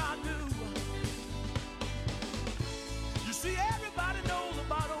 Yes, I do. You see, everybody knows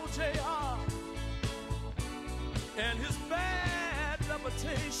about OJR and his bad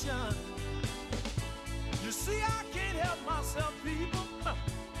reputation. You see, I can't help myself, people.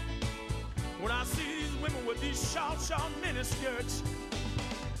 When I see these women with these short mini skirts.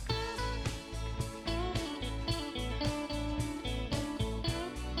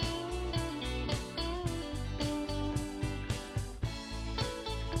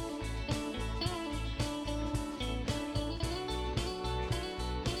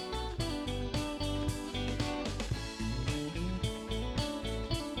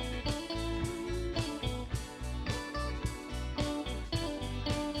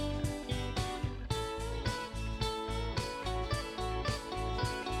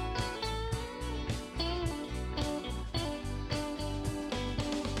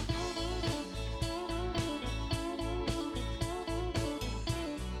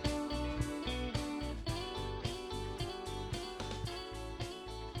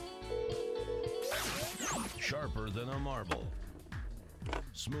 Sharper than a marble.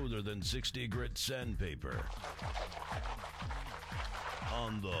 Smoother than 60 grit sandpaper.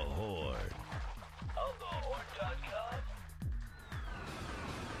 On the Horde. On thehorde.com.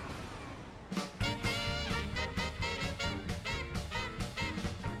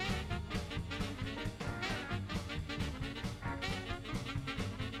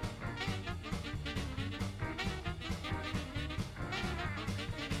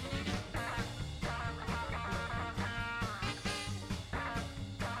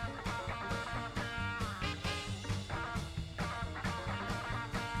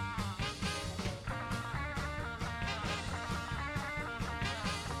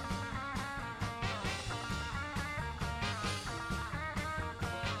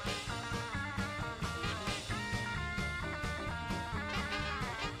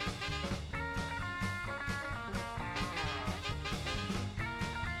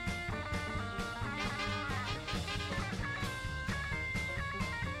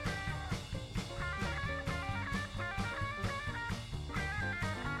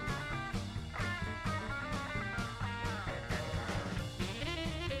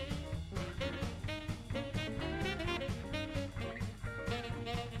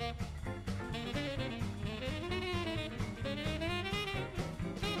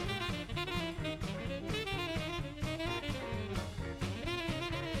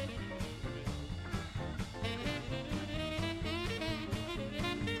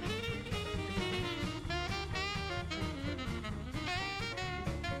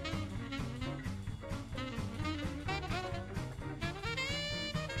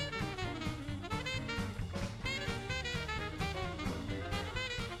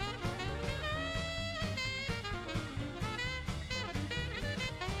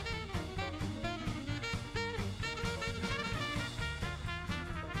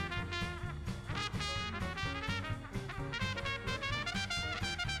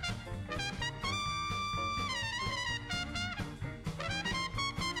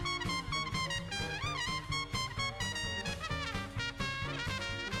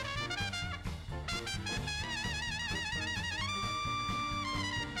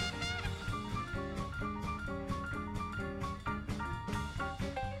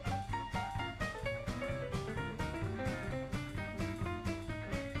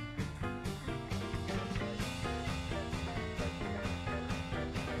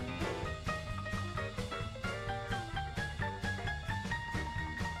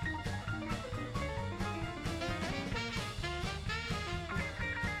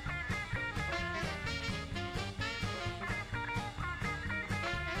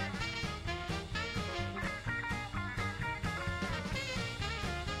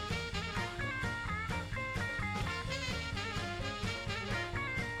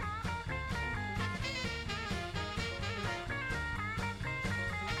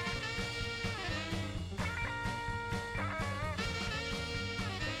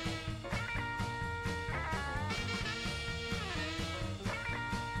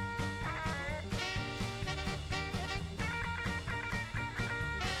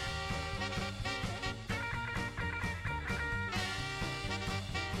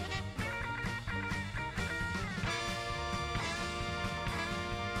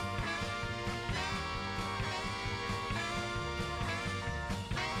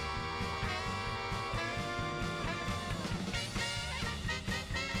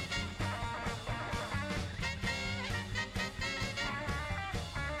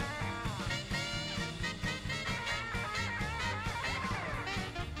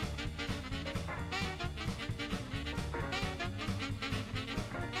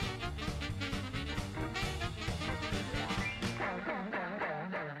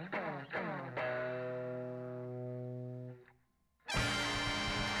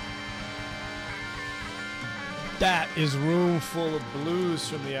 That is Room Full of Blues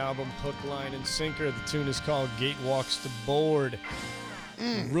from the album Hook, Line, and Sinker. The tune is called Gate Walks the Board.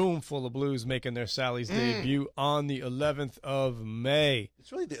 Room Full of Blues making their Sally's debut on the 11th of May.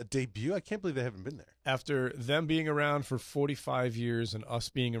 It's really a debut. I can't believe they haven't been there. After them being around for 45 years and us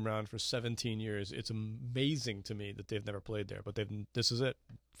being around for 17 years, it's amazing to me that they've never played there. But this is it.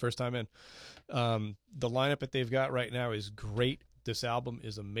 First time in. The lineup that they've got right now is great. This album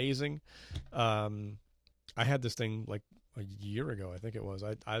is amazing. I had this thing like a year ago, I think it was.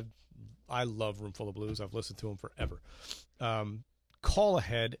 I love Room Full of Blues. I've listened to them forever. Call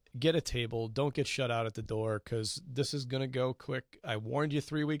ahead, get a table, don't get shut out at the door because this is going to go quick. I warned you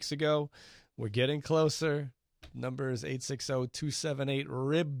 3 weeks ago. We're getting closer. Number is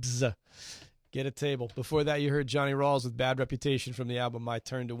 860-278-RIBS. Get a table. Before that, you heard Johnny Rawls with Bad Reputation from the album My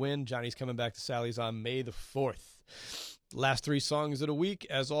Turn to Win. Johnny's coming back to Sally's on May the 4th. Last 3 songs of the week,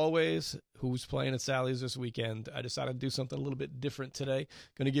 as always. Who's playing at Sally's this weekend? I decided to do something a little bit different today.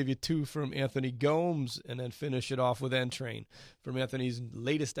 Going to give you 2 from Anthony Gomes and then finish it off with N-Train. From Anthony's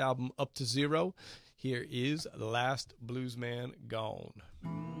latest album, Up to Zero, here is The Last Bluesman Gone.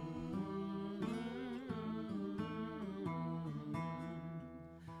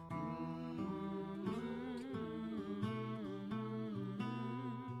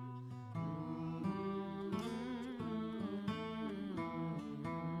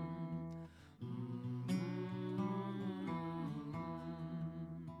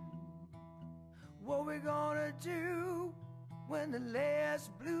 What we gonna do when the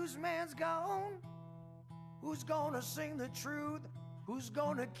last bluesman's gone? Who's gonna sing the truth? Who's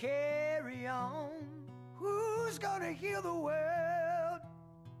gonna carry on? Who's gonna heal the world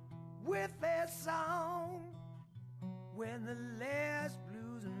with their song when the last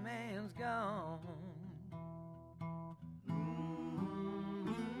bluesman's gone?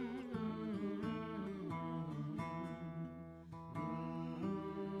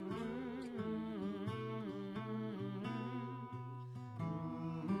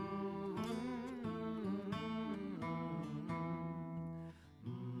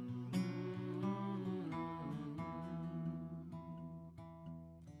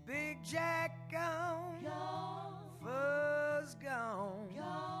 Big Jack gone, Fuzz gone,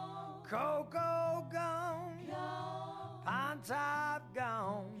 Coco gone, Pine Top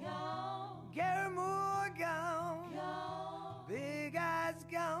gone, Gary Moore gone, Big Eyes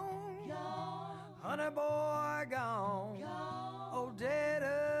gone, Honey Boy gone,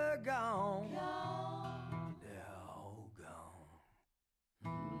 Odetta gone, they're all gone.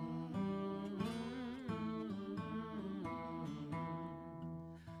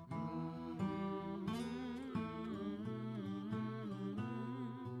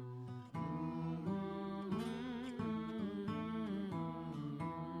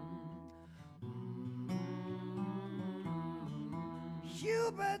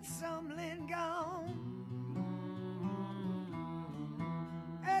 Hubert Sumlin gone,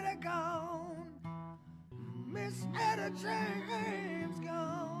 Etta gone, Miss Etta James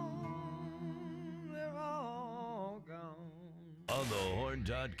gone, they're all gone.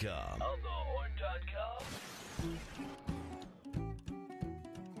 OnTheHorn.com.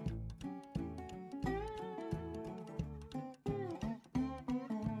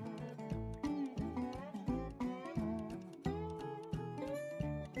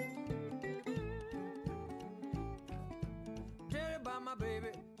 Tell you about my baby,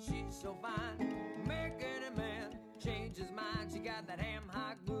 she's so fine. Make any man change his mind. She got that ham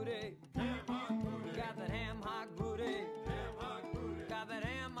hock booty. Got that ham hock booty. Got that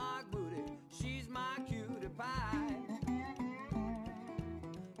ham hock booty. She's my cutie pie.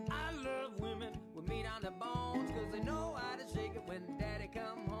 I love women with meat on their bones, 'cause they know how to shake it when daddy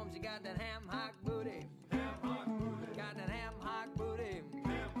come home. She got that ham hock booty. Got that ham hock booty.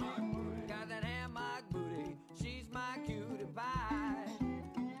 Got that ham hock booty. She's my cutie pie.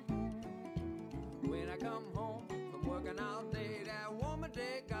 When I come home from working all day, that woman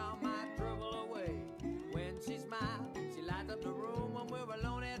take all my trouble away. When she smiles, she lights up the room. When we're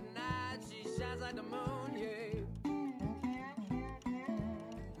alone at night, she shines like the moon, yeah.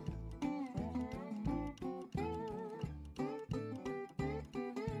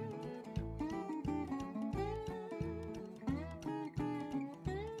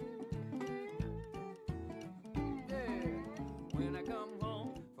 When I come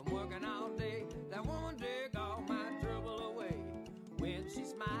home from working all day, that woman take all my trouble away. When she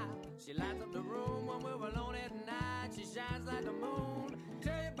smiles, she lights up the room. When we're alone at night, she shines like the moon.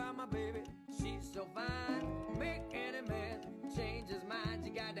 Tell you about my baby, she's so fine. Make any man change his mind.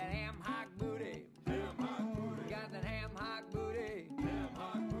 She got that ham hock booty. Got that ham hock booty.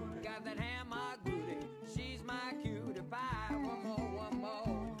 Got that ham hock booty. She's my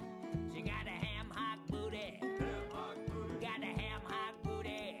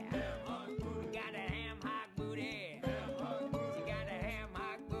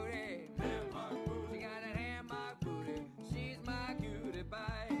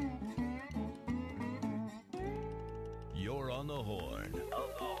on the Horn.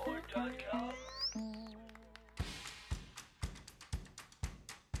 OnTheHorn.com.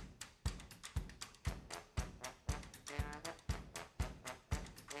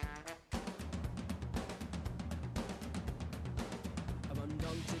 I'm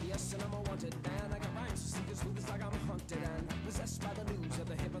undone to the S and I'm a wanted man. I got rhymes to seek as it's like I'm haunted and possessed by the news of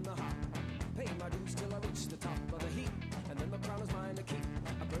the hip and the hop. Pay my dues till I reach the top of the heap, and then the crown is mine to keep.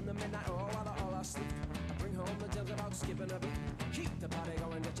 I burn the midnight oil while they're all asleep. I bring home the gems without skipping a beat. Keep the party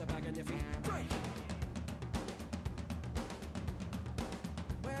going, get your back on your feet. Break!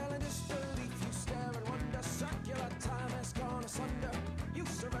 Well, in disbelief you stare and wonder. Circular time has gone asunder. You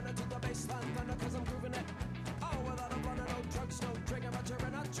surrender to the baseline thunder, cause I'm grooving it. Oh, without a blunder, no drugs, no drinking, but you're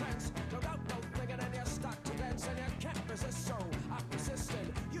in a trance. No doubt, no thinking, and you're stuck to dance, and you can't resist, so I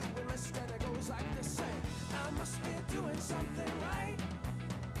persisted. You enlisted, it goes like this, say, I must be doing something right.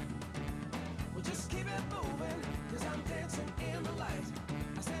 Well, just keep it moving, cause I'm dancing in the light.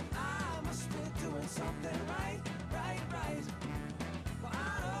 I said, I must be doing something right, right, right. Well,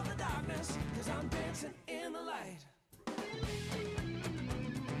 out of the darkness, cause I'm dancing in the light.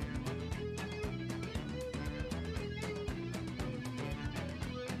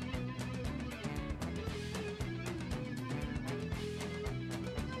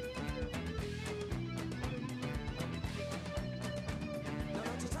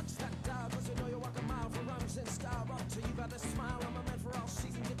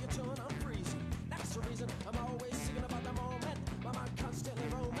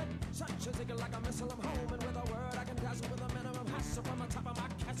 Like a missile, I'm home, and with a word I can dazzle with a minimum hassle from the top of my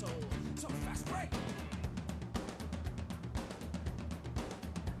castle. So fast break.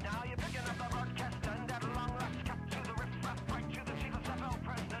 Now you're picking up the broadcast, and at long last cut to the riff raff, right to the chief of staff, El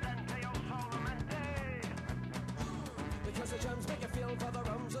Presidente, O Solamente. Because the germs make you feel for the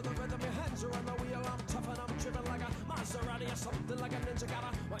rums of the rhythm, your hands are on the wheel, I'm tough and I'm driven like a Maserati or something like a ninja.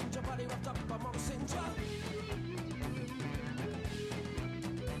 Gotta wind your body wrapped up, I'm on a Sinja.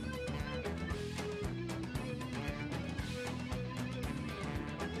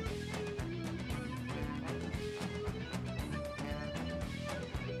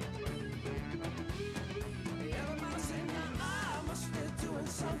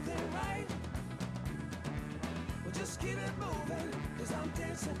 Something right. Well, just keep it moving, cause I'm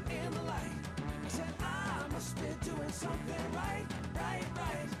dancing in the light. I said I must be doing something right, right,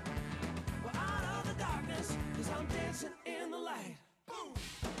 right. Well, out of the darkness, cause I'm dancing in the light. Boom!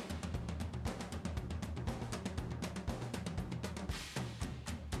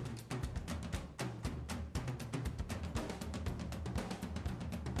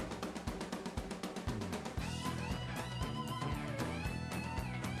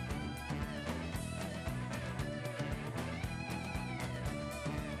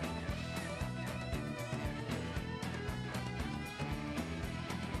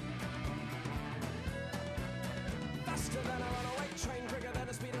 Faster than a runaway train, quicker than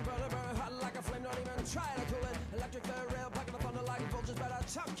a speeding brother, burn hot like a flame, don't even try to cool it. Electric the rail, blacking the thunder like vultures, better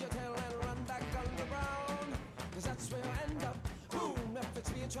tuck your tail and run back underground, cause that's where you end up. Boom, if it's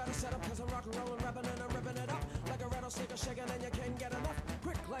being tried to set up, cause I'm rock and rollin', rapping and I'm ripping it up, like a rattlesnake shaking and you can't get enough.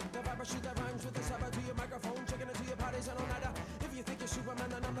 Quick like the viper, shoot that rhymes with the cyber to your microphone, checking it to your parties and all-nighter. If you think you're Superman,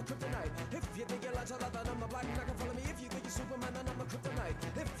 then I'm the kryptonite. If you think you're lights a lot, then I'm the black knight. Follow me. If you think you're Superman, then I'm the kryptonite.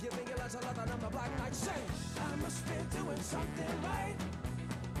 If you think you're lights a lot, then I'm the black knight. Say, I must be doing something right.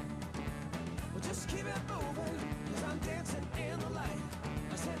 Well, just keep it moving, cause I'm dancing in the light.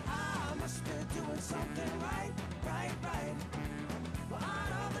 I said, I must be doing something right, right, right. Well,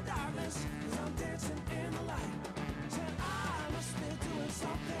 out of the darkness, cause I'm dancing in the light. I said, I must be doing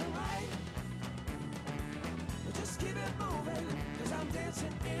something right. Well, just keep it moving, cause I'm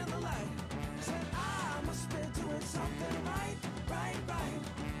dancing in the light. I said, I must be doing something right, right, right.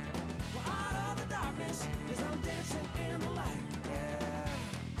 Well, out of the darkness, cause I'm dancing in the light, yeah.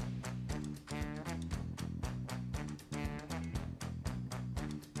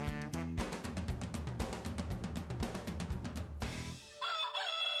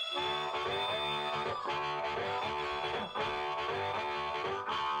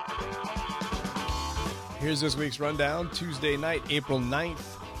 Here's this week's rundown. Tuesday night, April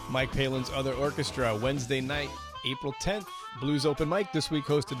 9th, Mike Palin's Other Orchestra. Wednesday night, April 10th, Blues Open Mic, this week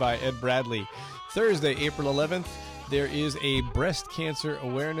hosted by Ed Bradley. Thursday, April 11th, there is a breast cancer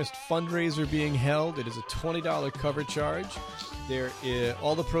awareness fundraiser being held. It is a $20 cover charge.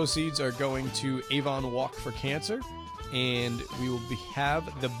 All the proceeds are going to Avon Walk for Cancer, and we will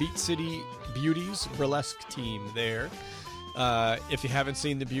have the Beat City Beauties burlesque team there. If you haven't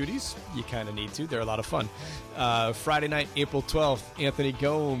seen The Beauties, you kind of need to. They're a lot of fun. Friday night, April 12th, Anthony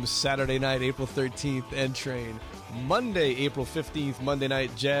Gomes. Saturday night, April 13th, N Train. Monday, April 15th, Monday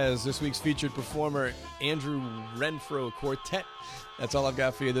Night Jazz. This week's featured performer, Andrew Renfro Quartet. That's all I've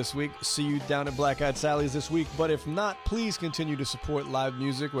got for you this week. See you down at Black Eyed Sally's this week. But if not, please continue to support live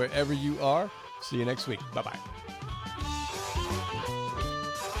music wherever you are. See you next week. Bye-bye.